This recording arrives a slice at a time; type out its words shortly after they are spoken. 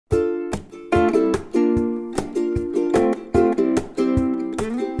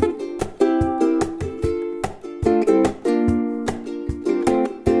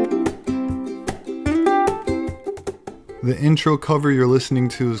The intro cover you're listening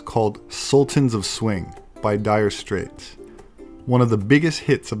to is called Sultans of Swing by Dire Straits, one of the biggest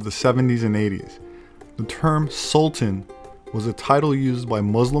hits of the 70s and 80s. The term Sultan was a title used by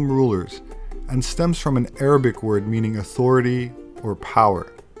Muslim rulers and stems from an Arabic word meaning authority or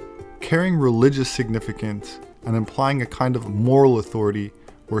power, carrying religious significance and implying a kind of moral authority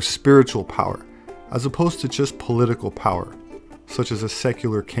or spiritual power, as opposed to just political power, such as a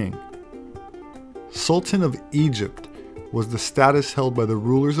secular king. Sultan of Egypt was the status held by the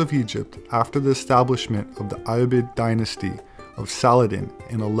rulers of Egypt after the establishment of the Ayyubid dynasty of Saladin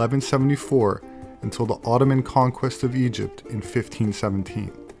in 1174 until the Ottoman conquest of Egypt in 1517.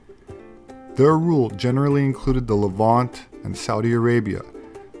 Their rule generally included the Levant and Saudi Arabia,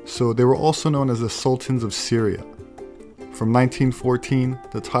 so they were also known as the Sultans of Syria. From 1914,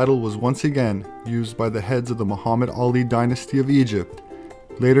 the title was once again used by the heads of the Muhammad Ali dynasty of Egypt,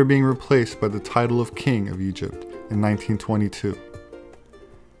 later being replaced by the title of King of Egypt in 1922.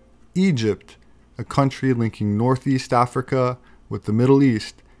 Egypt, a country linking Northeast Africa with the Middle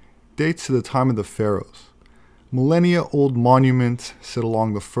East, dates to the time of the pharaohs. Millennia-old monuments sit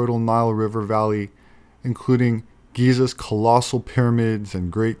along the fertile Nile River Valley, including Giza's colossal pyramids and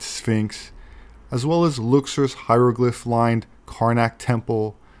Great Sphinx, as well as Luxor's hieroglyph-lined Karnak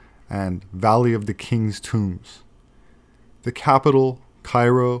Temple and Valley of the King's Tombs. The capital,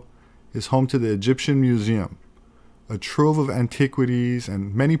 Cairo, is home to the Egyptian Museum, a trove of antiquities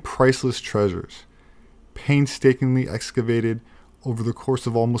and many priceless treasures. Painstakingly excavated over the course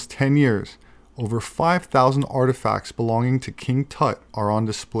of almost 10 years, over 5,000 artifacts belonging to King Tut are on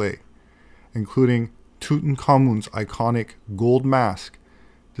display, including Tutankhamun's iconic gold mask,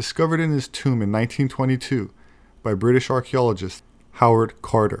 discovered in his tomb in 1922 by British archaeologist Howard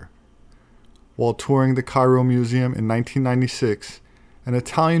Carter. While touring the Cairo Museum in 1996, an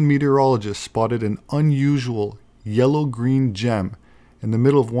Italian meteorologist spotted an unusual yellow-green gem in the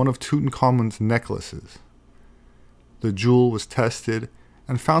middle of one of Tutankhamun's necklaces. The jewel was tested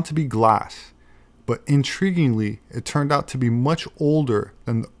and found to be glass, but intriguingly, it turned out to be much older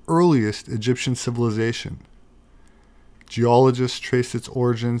than the earliest Egyptian civilization. Geologists traced its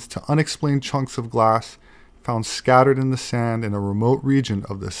origins to unexplained chunks of glass found scattered in the sand in a remote region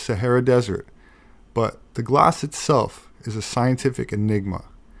of the Sahara Desert, but the glass itself is a scientific enigma.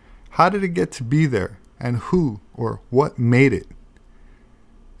 How did it get to be there, and who or what made it?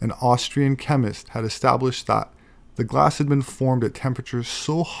 An Austrian chemist had established that the glass had been formed at temperatures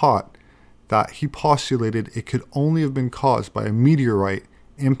so hot that he postulated it could only have been caused by a meteorite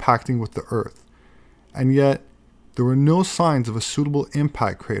impacting with the Earth, and yet there were no signs of a suitable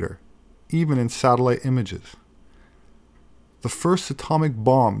impact crater, even in satellite images. The first atomic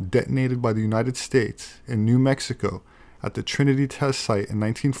bomb detonated by the United States in New Mexico at the Trinity test site in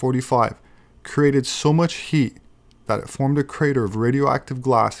 1945 created so much heat that it formed a crater of radioactive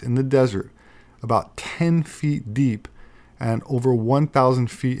glass in the desert about 10 feet deep and over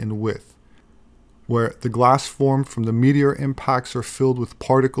 1,000 feet in width, where the glass formed from the meteor impacts are filled with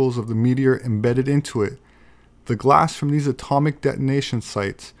particles of the meteor embedded into it. The glass from these atomic detonation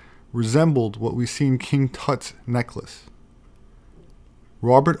sites resembled what we see in King Tut's necklace.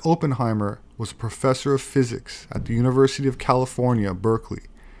 Robert Oppenheimer was a professor of physics at the University of California, Berkeley,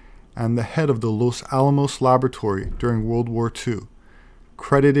 and the head of the Los Alamos Laboratory during World War II,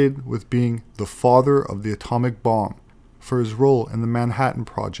 credited with being the father of the atomic bomb for his role in the Manhattan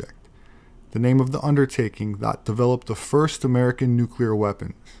Project, the name of the undertaking that developed the first American nuclear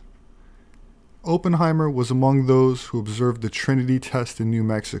weapons. Oppenheimer was among those who observed the Trinity test in New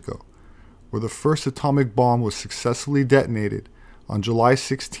Mexico, where the first atomic bomb was successfully detonated on July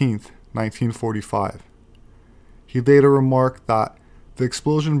 16, 1945. He later remarked that the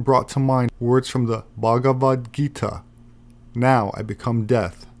explosion brought to mind words from the Bhagavad Gita, "Now I become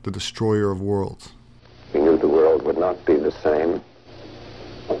death, the destroyer of worlds." We knew the world would not be the same.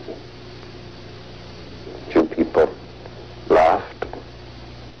 Few people laughed.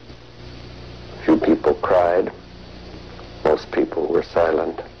 Few people cried. Most people were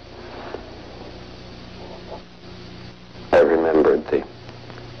silent. I remembered the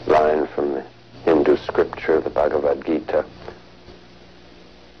line from the Hindu scripture, the Bhagavad Gita.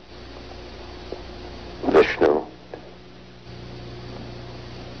 Vishnu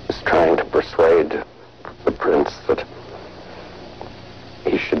is trying to persuade the prince that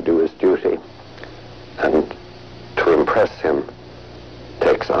he should do his duty, and to impress him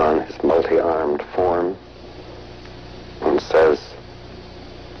takes on his multi-armed form and says,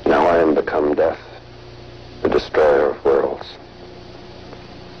 "Now I am become death, the destroyer of worlds."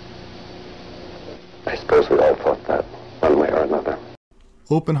 I suppose we all thought that one way or another.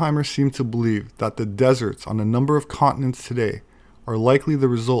 Oppenheimer seemed to believe that the deserts on a number of continents today are likely the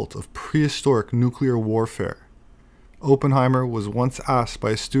result of prehistoric nuclear warfare. Oppenheimer was once asked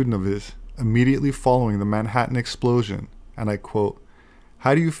by a student of his, immediately following the Manhattan explosion, and I quote,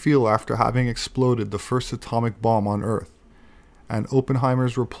 "How do you feel after having exploded the first atomic bomb on Earth?" And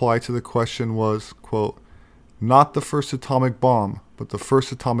Oppenheimer's reply to the question was, quote, "Not the first atomic bomb, but the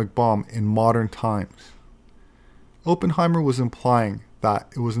first atomic bomb in modern times." Oppenheimer was implying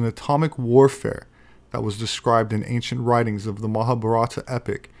that it was an atomic warfare that was described in ancient writings of the Mahabharata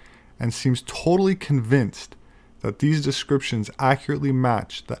epic, and seems totally convinced that these descriptions accurately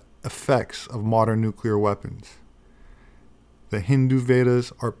match the effects of modern nuclear weapons. The Hindu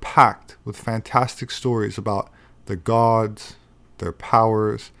Vedas are packed with fantastic stories about the gods, their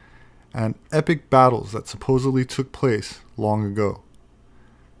powers, and epic battles that supposedly took place long ago.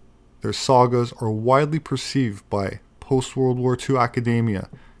 Their sagas are widely perceived by post-World War II academia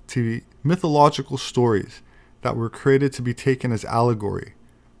to be mythological stories that were created to be taken as allegory,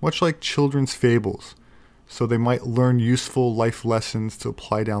 much like children's fables, so they might learn useful life lessons to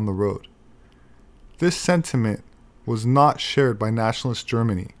apply down the road. This sentiment was not shared by nationalist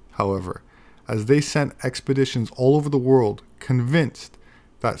Germany, however, as they sent expeditions all over the world convinced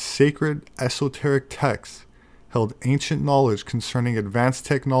that sacred esoteric texts held ancient knowledge concerning advanced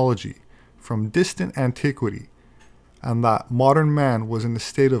technology from distant antiquity, and that modern man was in a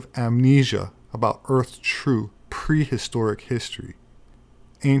state of amnesia about Earth's true prehistoric history.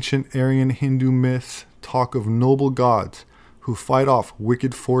 Ancient Aryan Hindu myths talk of noble gods who fight off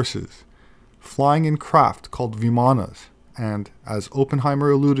wicked forces, flying in craft called Vimanas, and, as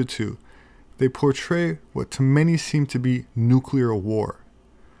Oppenheimer alluded to, they portray what to many seem to be nuclear war.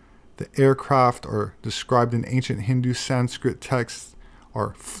 The aircraft are described in ancient Hindu Sanskrit texts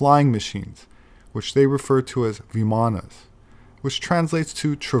are flying machines, which they refer to as Vimanas, which translates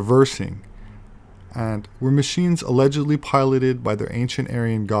to traversing, and were machines allegedly piloted by their ancient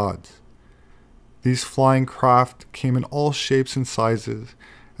Aryan gods. These flying craft came in all shapes and sizes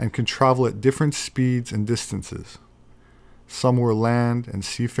and could travel at different speeds and distances. Some were land and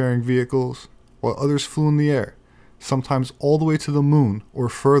seafaring vehicles, while others flew in the air, sometimes all the way to the moon or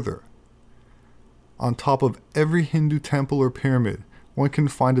further. On top of every Hindu temple or pyramid, one can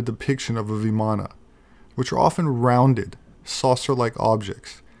find a depiction of a Vimana, which are often rounded, saucer-like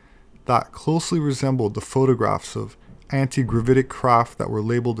objects that closely resembled the photographs of anti-gravitic craft that were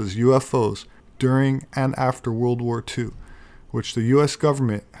labeled as UFOs during and after World War II, which the US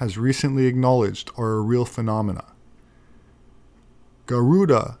government has recently acknowledged are a real phenomena.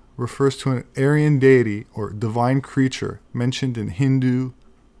 Garuda refers to an Aryan deity or divine creature mentioned in Hindu,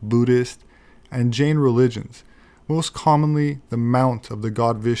 Buddhist, and Jain religions, most commonly the mount of the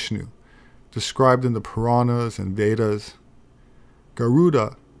god Vishnu, described in the Puranas and Vedas.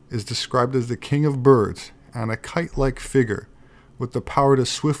 Garuda is described as the king of birds and a kite-like figure with the power to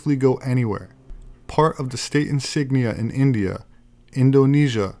swiftly go anywhere, part of the state insignia in India,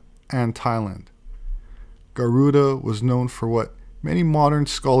 Indonesia, and Thailand. Garuda was known for what many modern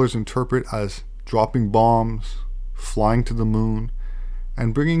scholars interpret as dropping bombs, flying to the moon,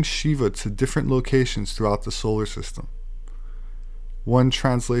 and bringing Shiva to different locations throughout the solar system. One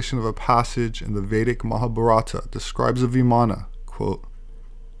translation of a passage in the Vedic Mahabharata describes a Vimana, quote,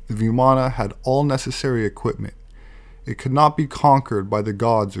 "The Vimana had all necessary equipment. It could not be conquered by the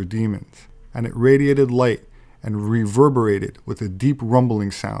gods or demons, and it radiated light and reverberated with a deep rumbling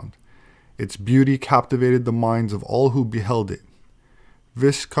sound. Its beauty captivated the minds of all who beheld it.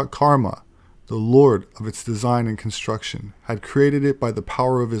 Vishwakarma, the lord of its design and construction, had created it by the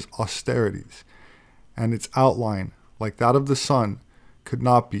power of his austerities, and its outline, like that of the sun, could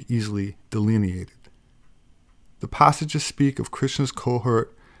not be easily delineated." The passages speak of Krishna's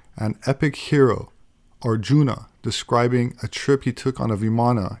cohort and epic hero, Arjuna, describing a trip he took on a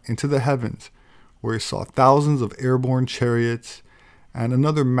Vimana into the heavens, where he saw thousands of airborne chariots and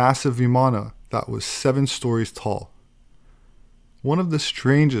another massive Vimana that was 7 stories tall. One of the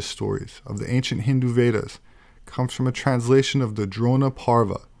strangest stories of the ancient Hindu Vedas comes from a translation of the Drona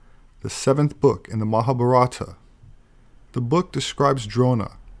Parva, the 7th book in the Mahabharata. The book describes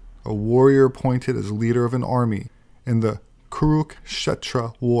Drona, a warrior appointed as leader of an army in the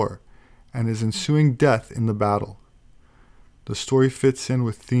Kurukshetra war, and his ensuing death in the battle. The story fits in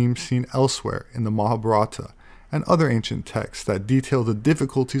with themes seen elsewhere in the Mahabharata and other ancient texts that detail the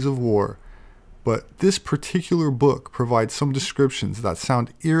difficulties of war, but this particular book provides some descriptions that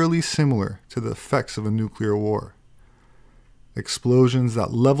sound eerily similar to the effects of a nuclear war. Explosions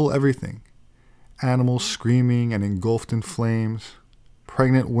that level everything, animals screaming and engulfed in flames,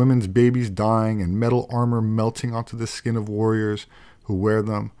 pregnant women's babies dying and metal armor melting onto the skin of warriors who wear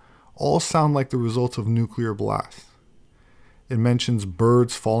them, all sound like the result of nuclear blasts. It mentions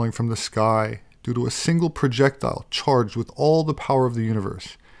birds falling from the sky due to a single projectile charged with all the power of the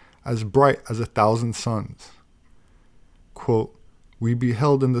universe, as bright as 1,000 suns. Quote, "We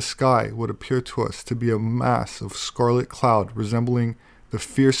beheld in the sky what appeared to us to be a mass of scarlet cloud resembling the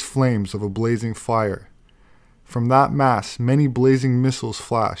fierce flames of a blazing fire. From that mass many blazing missiles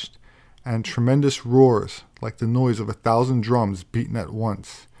flashed, and tremendous roars like the noise of 1,000 drums beaten at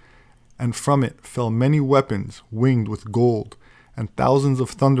once. And from it fell many weapons winged with gold, and thousands of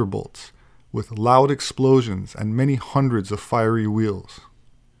thunderbolts, with loud explosions and many hundreds of fiery wheels.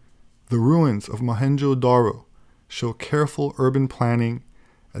 The ruins of Mohenjo-Daro show careful urban planning,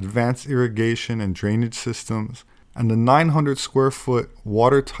 advanced irrigation and drainage systems, and a 900 square foot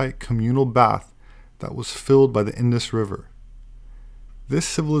watertight communal bath that was filled by the Indus River. This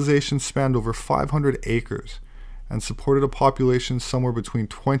civilization spanned over 500 acres and supported a population somewhere between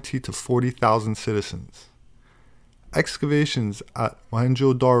 20 to 40,000 citizens. Excavations at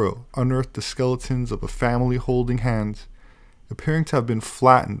Mohenjo-Daro unearthed the skeletons of a family holding hands, appearing to have been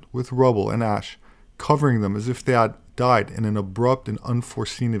flattened with rubble and ash, covering them as if they had died in an abrupt and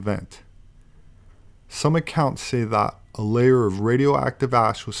unforeseen event. Some accounts say that a layer of radioactive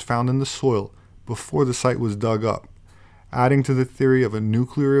ash was found in the soil before the site was dug up, adding to the theory of a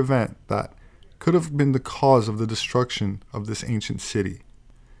nuclear event that could have been the cause of the destruction of this ancient city.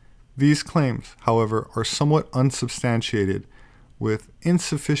 These claims, however, are somewhat unsubstantiated, with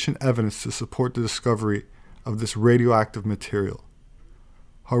insufficient evidence to support the discovery of this radioactive material.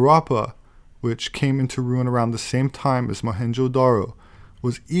 Harappa, which came into ruin around the same time as Mohenjo-Daro,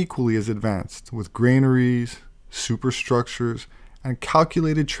 was equally as advanced, with granaries, superstructures, and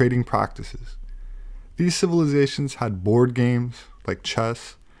calculated trading practices. These civilizations had board games, like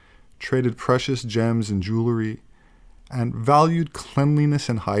chess, traded precious gems and jewelry, and valued cleanliness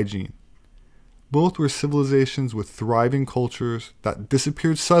and hygiene. Both were civilizations with thriving cultures that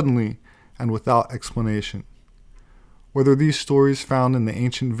disappeared suddenly and without explanation. Whether these stories found in the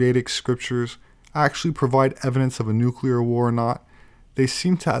ancient Vedic scriptures actually provide evidence of a nuclear war or not, they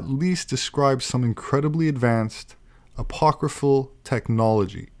seem to at least describe some incredibly advanced, apocryphal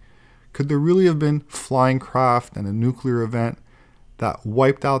technology. Could there really have been flying craft and a nuclear event that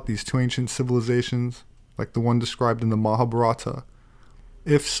wiped out these two ancient civilizations, like the one described in the Mahabharata?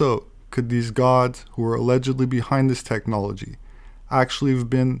 If so, could these gods, who were allegedly behind this technology, actually have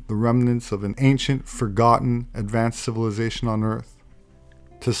been the remnants of an ancient, forgotten, advanced civilization on Earth?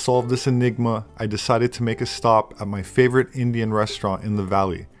 To solve this enigma, I decided to make a stop at my favorite Indian restaurant in the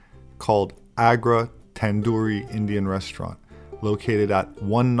valley, called Agra Tandoori Indian Restaurant, located at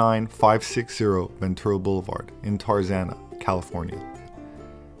 19560 Ventura Boulevard in Tarzana, California.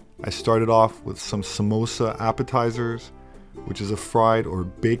 I started off with some samosa appetizers, which is a fried or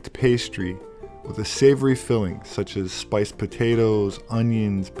baked pastry with a savory filling such as spiced potatoes,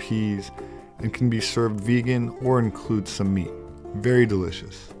 onions, peas, and can be served vegan or include some meat. Very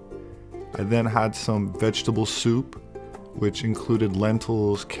delicious. I then had some vegetable soup, which included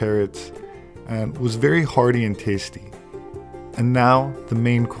lentils, carrots, and was very hearty and tasty. And now the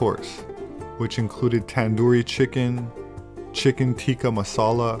main course, which included tandoori chicken, chicken tikka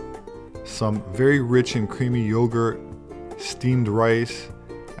masala, some very rich and creamy yogurt, steamed rice,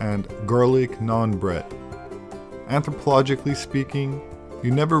 and garlic naan bread. Anthropologically speaking,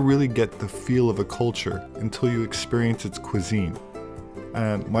 you never really get the feel of a culture until you experience its cuisine,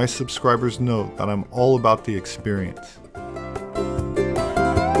 and my subscribers know that I'm all about the experience.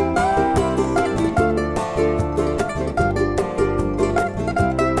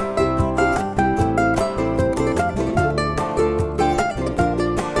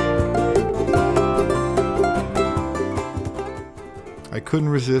 I couldn't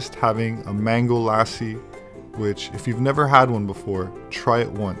resist having a mango lassi, which, if you've never had one before, try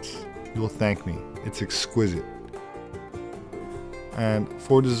it once. You'll thank me. It's exquisite. And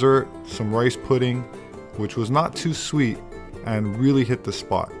for dessert, some rice pudding, which was not too sweet and really hit the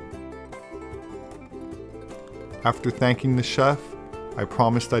spot. After thanking the chef, I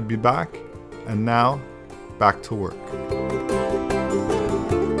promised I'd be back, and now, back to work.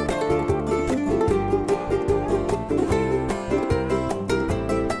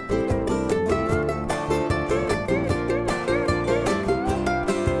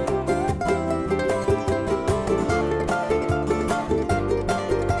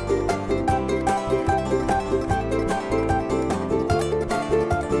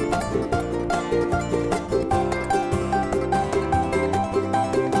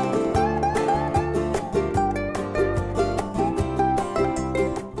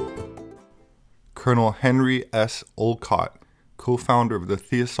 Colonel Henry S. Olcott co-founder of the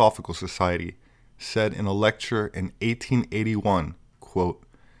Theosophical Society, said in a lecture in 1881, quote,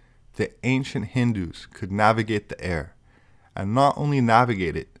 "The ancient Hindus could navigate the air, and not only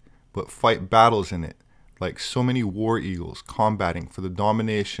navigate it, but fight battles in it, like so many war eagles combating for the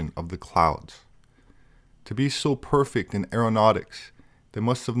domination of the clouds. To be so perfect in aeronautics, they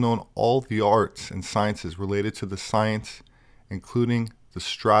must have known all the arts and sciences related to the science, including the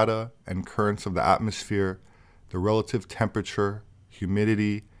strata and currents of the atmosphere, the relative temperature,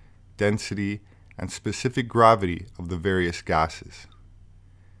 humidity, density, and specific gravity of the various gases."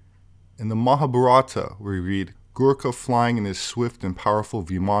 In the Mahabharata, we read, Gurkha flying in his swift and powerful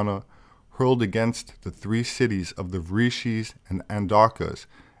Vimana hurled against the three cities of the Vrishis and Andakas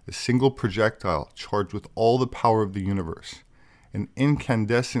a single projectile charged with all the power of the universe, an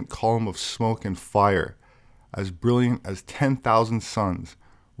incandescent column of smoke and fire, as brilliant as 10,000 suns,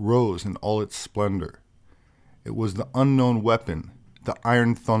 rose in all its splendor. It was the unknown weapon, the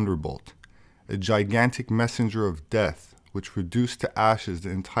iron thunderbolt, a gigantic messenger of death which reduced to ashes the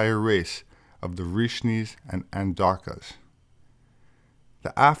entire race of the Vrishnis and Andakas.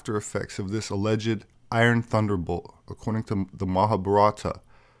 The after effects of this alleged iron thunderbolt, according to the Mahabharata,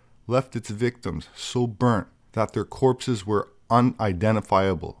 left its victims so burnt that their corpses were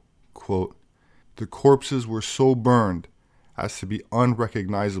unidentifiable. Quote, "The corpses were so burned as to be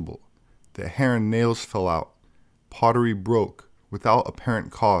unrecognizable. The hair and nails fell out, pottery broke without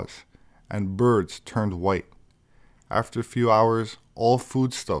apparent cause, and birds turned white. After a few hours, all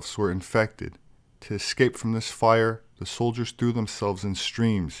foodstuffs were infected. To escape from this fire, the soldiers threw themselves in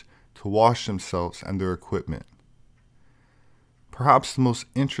streams to wash themselves and their equipment." Perhaps the most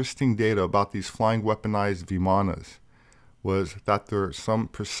interesting data about these flying weaponized Vimanas was that there are some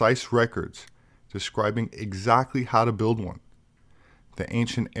precise records describing exactly how to build one. The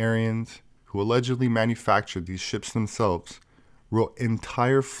ancient Aryans, who allegedly manufactured these ships themselves, wrote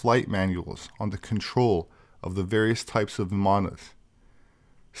entire flight manuals on the control of the various types of Vimanas.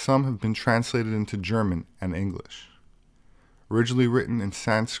 Some have been translated into German and English. Originally written in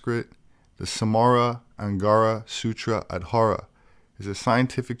Sanskrit, the Samara Angara Sutra Adhara is a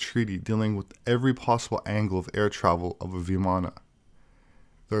scientific treatise dealing with every possible angle of air travel of a Vimana.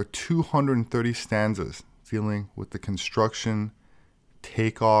 There are 230 stanzas dealing with the construction,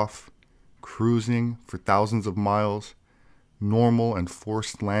 takeoff, cruising for thousands of miles, normal and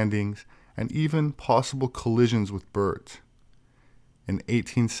forced landings, and even possible collisions with birds. In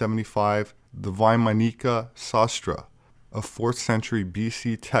 1875, the Vaimanika Sastra, a 4th century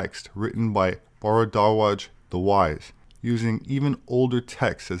BC text written by Bharadwaj the Wise, using even older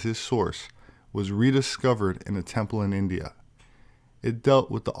texts as his source, was rediscovered in a temple in India. It dealt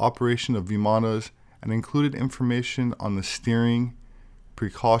with the operation of Vimanas and included information on the steering,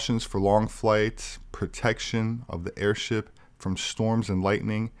 precautions for long flights, protection of the airship from storms and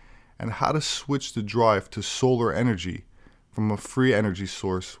lightning, and how to switch the drive to solar energy from a free energy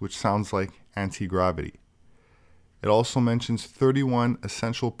source which sounds like anti-gravity. It also mentions 31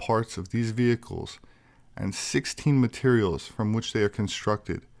 essential parts of these vehicles and 16 materials from which they are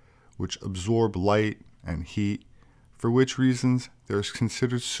constructed, which absorb light and heat, for which reasons they are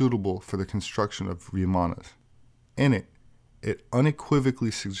considered suitable for the construction of Vimanas. In it, it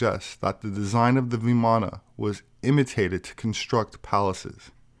unequivocally suggests that the design of the Vimana was imitated to construct palaces.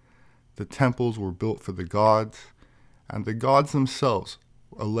 The temples were built for the gods, and the gods themselves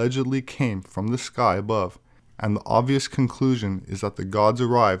allegedly came from the sky above, and the obvious conclusion is that the gods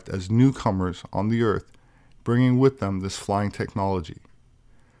arrived as newcomers on the earth, bringing with them this flying technology.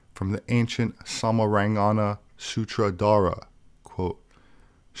 From the ancient Samarangana Sutra Dara, quote,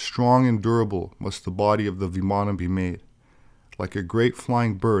 "Strong and durable must the body of the Vimana be made, like a great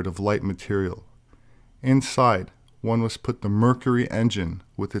flying bird of light material. Inside, one must put the Mercury engine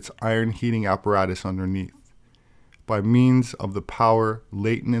with its iron heating apparatus underneath. By means of the power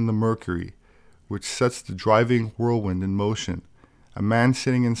latent in the Mercury, which sets the driving whirlwind in motion, a man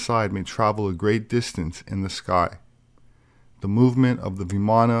sitting inside may travel a great distance in the sky. The movement of the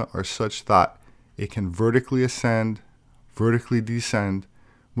Vimana are such that it can vertically ascend, vertically descend,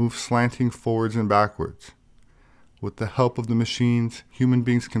 move slanting forwards and backwards. With the help of the machines, human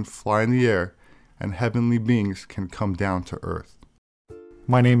beings can fly in the air, and heavenly beings can come down to earth."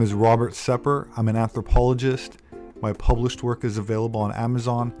 My name is Robert Sepehr. I'm an anthropologist. My published work is available on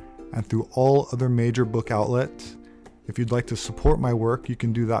Amazon and through all other major book outlets. If you'd like to support my work, you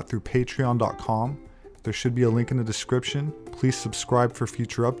can do that through patreon.com. There should be a link in the description. Please subscribe for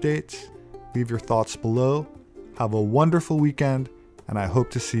future updates. Leave your thoughts below. Have a wonderful weekend, and I hope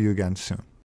to see you again soon.